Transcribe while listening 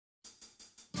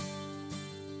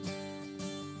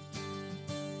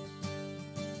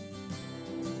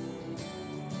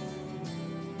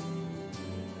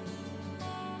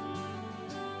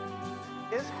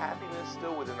is happiness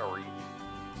still within our reach?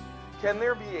 Can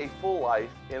there be a full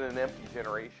life in an empty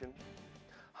generation?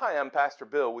 Hi, I'm Pastor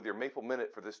Bill with your Maple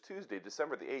Minute for this Tuesday,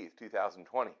 December the 8th,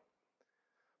 2020.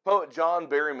 Poet John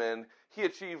Berryman, he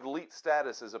achieved elite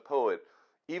status as a poet,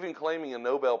 even claiming a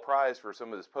Nobel Prize for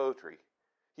some of his poetry.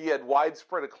 He had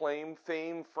widespread acclaim,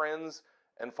 fame, friends,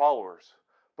 and followers.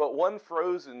 But one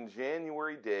frozen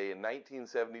January day in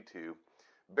 1972,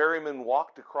 Berryman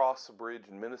walked across a bridge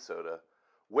in Minnesota,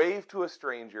 waved to a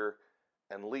stranger,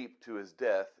 and leaped to his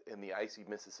death in the icy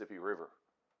Mississippi River.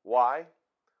 Why?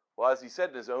 Well, as he said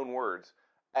in his own words,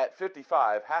 at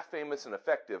 55, half famous and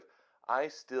effective, I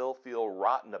still feel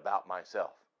rotten about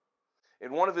myself.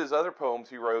 In one of his other poems,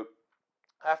 he wrote,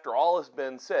 after all has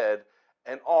been said,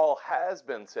 and all has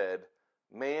been said,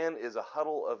 man is a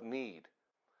huddle of need.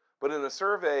 But in a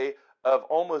survey of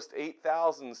almost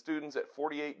 8,000 students at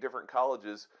 48 different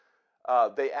colleges,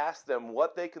 they asked them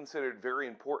what they considered very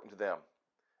important to them.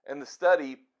 And the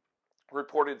study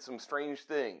reported some strange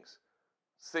things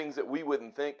that we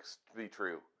wouldn't think to be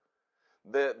true.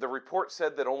 The report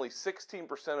said that only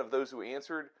 16% of those who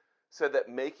answered said that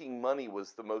making money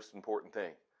was the most important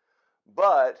thing.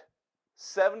 But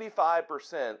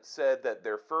 75% said that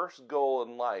their first goal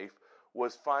in life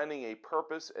was finding a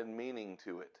purpose and meaning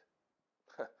to it.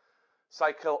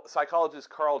 Psychologist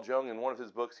Carl Jung, in one of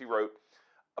his books, he wrote,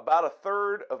 about a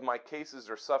third of my cases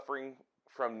are suffering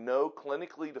from no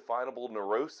clinically definable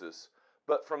neurosis,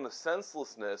 but from the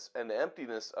senselessness and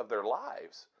emptiness of their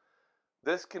lives.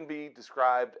 This can be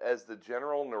described as the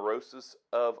general neurosis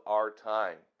of our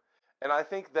time. And I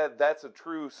think that that's a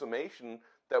true summation,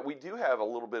 that we do have a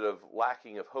little bit of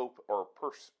lacking of hope or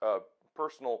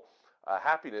personal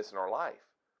happiness in our life.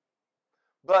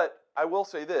 But I will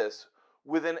say this,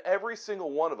 within every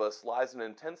single one of us lies an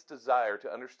intense desire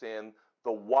to understand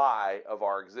the why of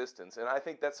our existence. And I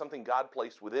think that's something God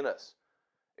placed within us.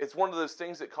 It's one of those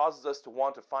things that causes us to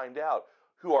want to find out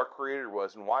who our Creator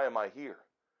was and why am I here.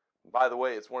 By the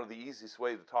way, it's one of the easiest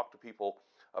ways to talk to people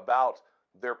about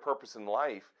their purpose in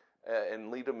life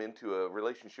and lead them into a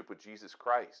relationship with Jesus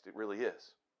Christ. It really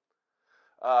is.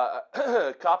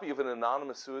 A copy of an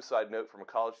anonymous suicide note from a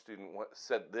college student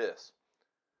said this: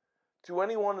 to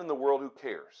anyone in the world who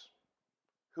cares,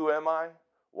 who am I?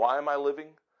 Why am I living?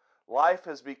 Life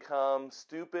has become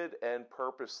stupid and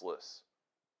purposeless.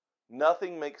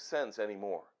 Nothing makes sense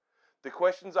anymore. The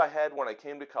questions I had when I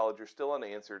came to college are still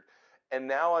unanswered, and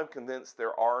now I'm convinced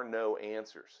there are no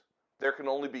answers. There can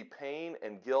only be pain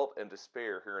and guilt and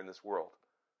despair here in this world.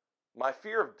 My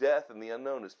fear of death and the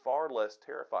unknown is far less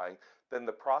terrifying than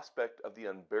the prospect of the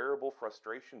unbearable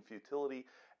frustration, futility,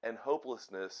 and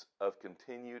hopelessness of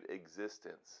continued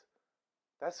existence.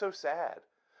 That's so sad.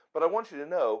 But I want you to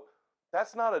know,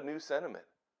 that's not a new sentiment.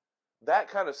 That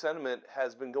kind of sentiment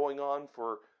has been going on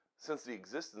since the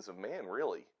existence of man,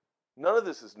 really. None of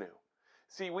this is new.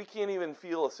 See, we can't even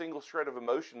feel a single shred of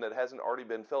emotion that hasn't already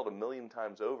been felt a million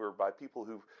times over by people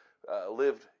who've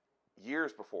lived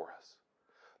years before us.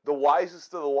 The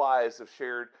wisest of the wise have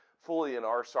shared fully in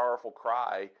our sorrowful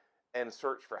cry and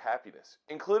search for happiness,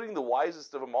 including the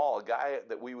wisest of them all, a guy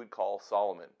that we would call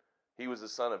Solomon. He was the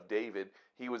son of David.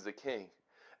 He was the king.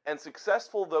 And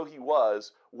successful though he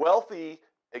was, wealthy,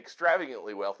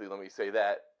 extravagantly wealthy, let me say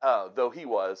that, though he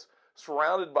was,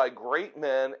 surrounded by great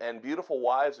men and beautiful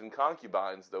wives and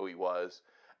concubines though he was,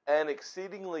 and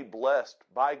exceedingly blessed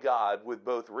by God with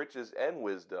both riches and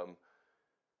wisdom,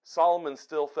 Solomon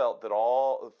still felt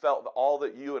all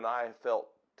that you and I have felt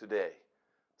today.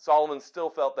 Solomon still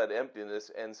felt that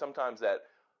emptiness and sometimes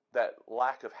that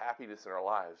lack of happiness in our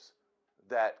lives.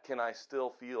 That can I still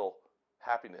feel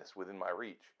happiness within my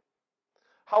reach?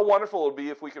 How wonderful it would be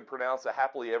if we could pronounce a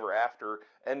happily ever after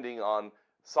ending on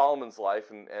Solomon's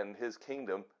life and his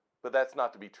kingdom, but that's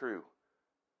not to be true.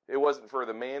 It wasn't for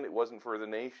the man, it wasn't for the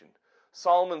nation.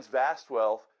 Solomon's vast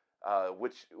wealth,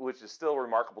 which is still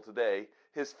remarkable today,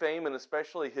 his fame and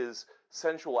especially his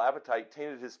sensual appetite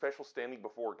tainted his special standing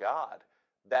before God.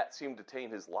 That seemed to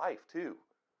taint his life too.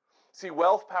 See,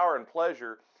 wealth, power, and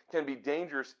pleasure can be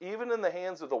dangerous even in the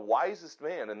hands of the wisest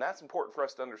man, and that's important for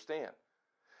us to understand.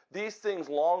 These things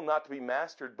long not to be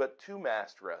mastered, but to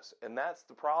master us, and that's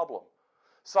the problem.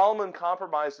 Solomon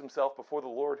compromised himself before the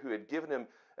Lord, who had given him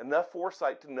enough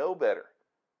foresight to know better.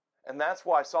 And that's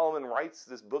why Solomon writes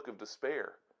this book of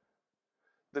despair.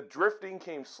 The drifting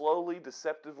came slowly,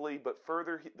 deceptively, but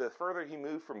the further he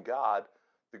moved from God,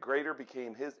 the greater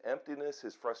became his emptiness,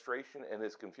 his frustration, and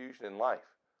his confusion in life.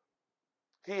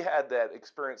 He had that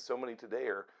experience so many today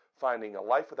are finding a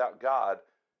life without God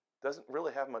doesn't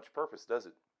really have much purpose, does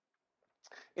it?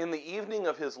 In the evening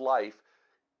of his life,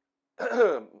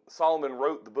 Solomon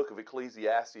wrote the book of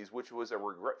Ecclesiastes, which was a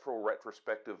regretful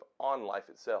retrospective on life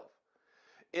itself.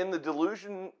 In the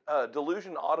delusion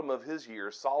autumn of his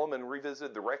years, Solomon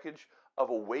revisited the wreckage of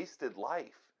a wasted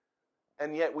life.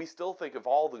 And yet we still think of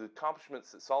all the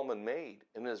accomplishments that Solomon made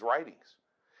in his writings.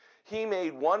 He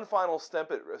made one final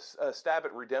stab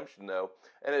at redemption, though,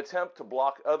 an attempt to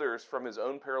block others from his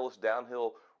own perilous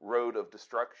downhill road of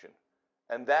destruction.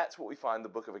 And that's what we find in the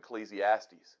book of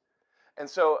Ecclesiastes. And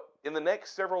so in the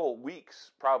next several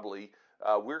weeks, probably,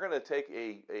 we're going to take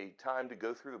a time to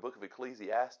go through the book of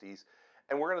Ecclesiastes,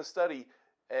 and we're going to study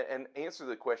and answer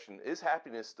the question, is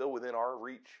happiness still within our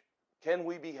reach? Can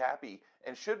we be happy,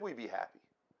 and should we be happy?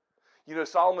 You know,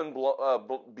 Solomon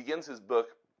begins his book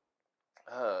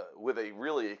with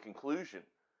a conclusion.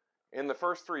 In the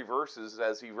first 3 verses,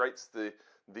 as he writes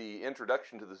the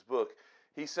introduction to this book,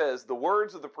 he says, "The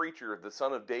words of the preacher, the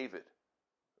son of David,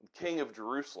 king of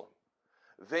Jerusalem.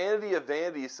 Vanity of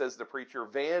vanities, says the preacher,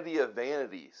 vanity of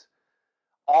vanities.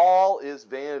 All is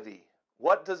vanity.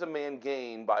 What does a man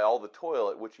gain by all the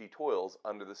toil at which he toils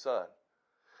under the sun?"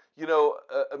 You know,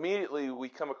 immediately we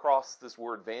come across this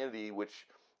word vanity, which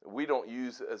we don't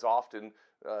use as often.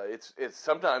 It's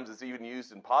sometimes it's even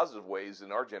used in positive ways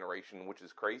in our generation, which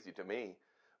is crazy to me.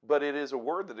 But it is a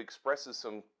word that expresses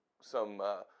some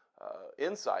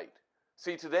insight.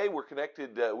 See, today we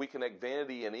connect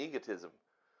vanity and egotism.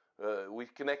 We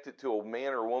connect it to a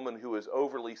man or woman who is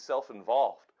overly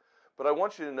self-involved. But I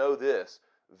want you to know this.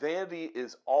 Vanity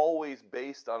is always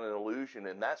based on an illusion,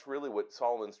 and that's really what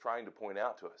Solomon's trying to point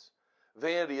out to us.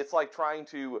 Vanity, it's like trying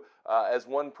to, as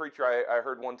one preacher I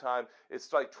heard one time,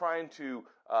 it's like trying to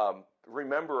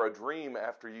remember a dream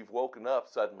after you've woken up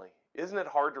suddenly. Isn't it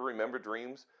hard to remember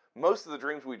dreams? Most of the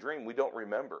dreams we dream, we don't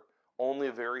remember. Only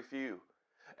a very few.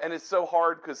 And it's so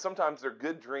hard because sometimes they're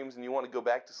good dreams and you want to go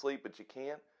back to sleep, but you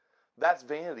can't. That's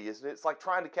vanity, isn't it? It's like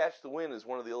trying to catch the wind is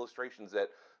one of the illustrations that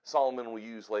Solomon will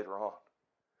use later on.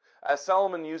 As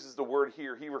Solomon uses the word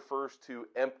here, he refers to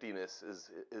emptiness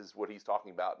is what he's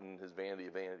talking about in his Vanity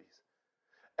of Vanities.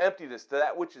 Emptiness, to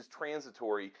that which is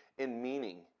transitory in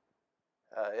meaning.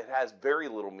 It has very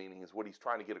little meaning is what he's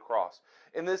trying to get across.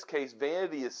 In this case,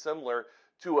 vanity is similar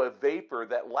to a vapor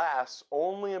that lasts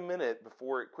only a minute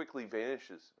before it quickly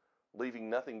vanishes, leaving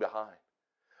nothing behind.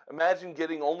 Imagine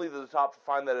getting only to the top to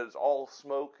find that it's all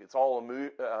smoke, it's all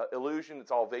illusion, it's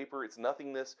all vapor, it's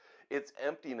nothingness, it's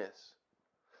emptiness.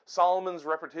 Solomon's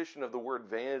repetition of the word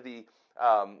vanity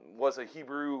was a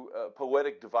Hebrew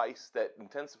poetic device that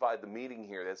intensified the meaning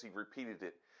here as he repeated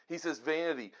it. He says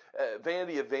vanity,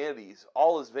 vanity of vanities,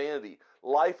 all is vanity.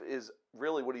 Life is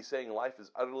really what he's saying, life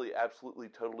is utterly, absolutely,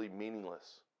 totally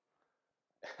meaningless.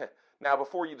 Now,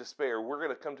 before you despair, we're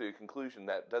going to come to a conclusion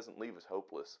that doesn't leave us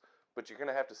hopeless. But you're going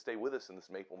to have to stay with us in this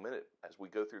Maple Minute as we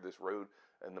go through this road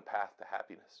and the path to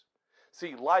happiness.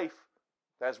 See, life,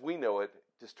 as we know it,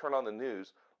 just turn on the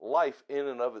news, life in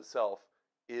and of itself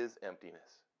is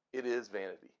emptiness. It is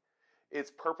vanity.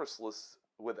 It's purposeless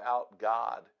without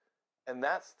God. And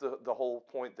that's the whole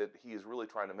point that he is really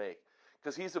trying to make.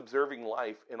 Because he's observing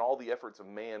life in all the efforts of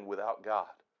man without God.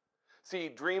 See,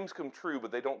 dreams come true,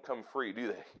 but they don't come free, do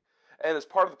they? And as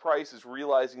part of the price is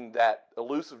realizing that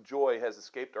elusive joy has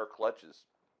escaped our clutches.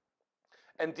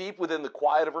 And deep within the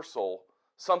quiet of our soul,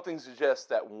 something suggests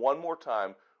that one more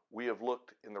time we have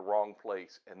looked in the wrong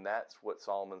place. And that's what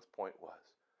Solomon's point was.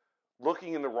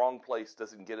 Looking in the wrong place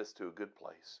doesn't get us to a good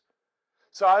place.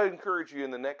 So I encourage you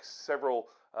in the next several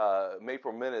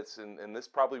Maple Minutes, and this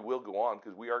probably will go on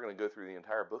because we are going to go through the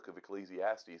entire book of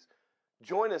Ecclesiastes.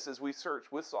 Join us as we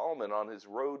search with Solomon on his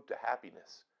road to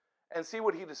happiness. And see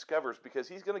what he discovers, because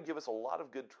he's going to give us a lot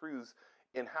of good truths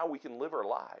in how we can live our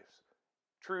lives.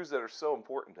 Truths that are so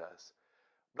important to us.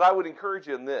 But I would encourage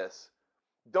you in this.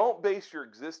 Don't base your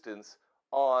existence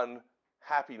on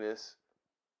happiness.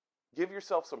 Give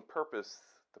yourself some purpose,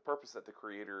 the purpose that the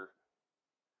Creator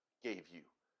gave you.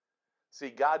 See,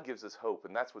 God gives us hope,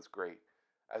 and that's what's great.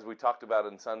 As we talked about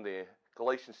on Sunday,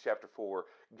 Galatians chapter 4,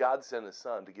 God sent His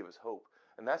Son to give us hope.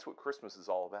 And that's what Christmas is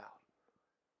all about.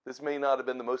 This may not have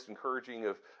been the most encouraging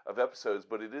of episodes,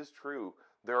 but it is true.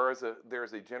 There is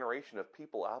a generation of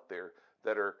people out there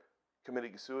that are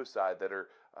committing suicide, that are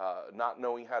not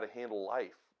knowing how to handle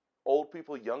life. Old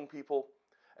people, young people.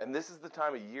 And this is the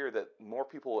time of year that more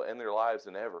people will end their lives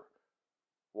than ever.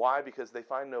 Why? Because they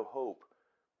find no hope.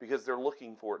 Because they're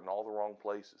looking for it in all the wrong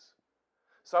places.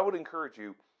 So I would encourage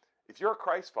you, if you're a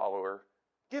Christ follower,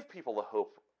 give people the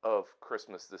hope of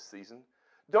Christmas this season.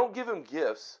 Don't give them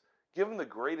gifts. Give them the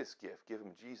greatest gift. Give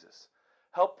them Jesus.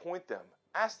 Help point them.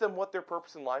 Ask them what their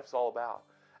purpose in life is all about.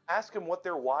 Ask them what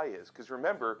their why is. Because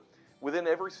remember, Within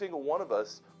every single one of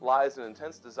us lies an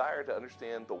intense desire to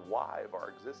understand the why of our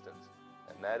existence,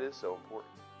 and that is so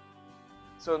important.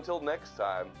 So until next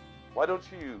time, why don't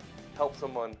you help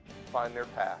someone find their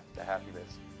path to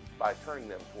happiness by turning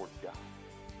them towards God?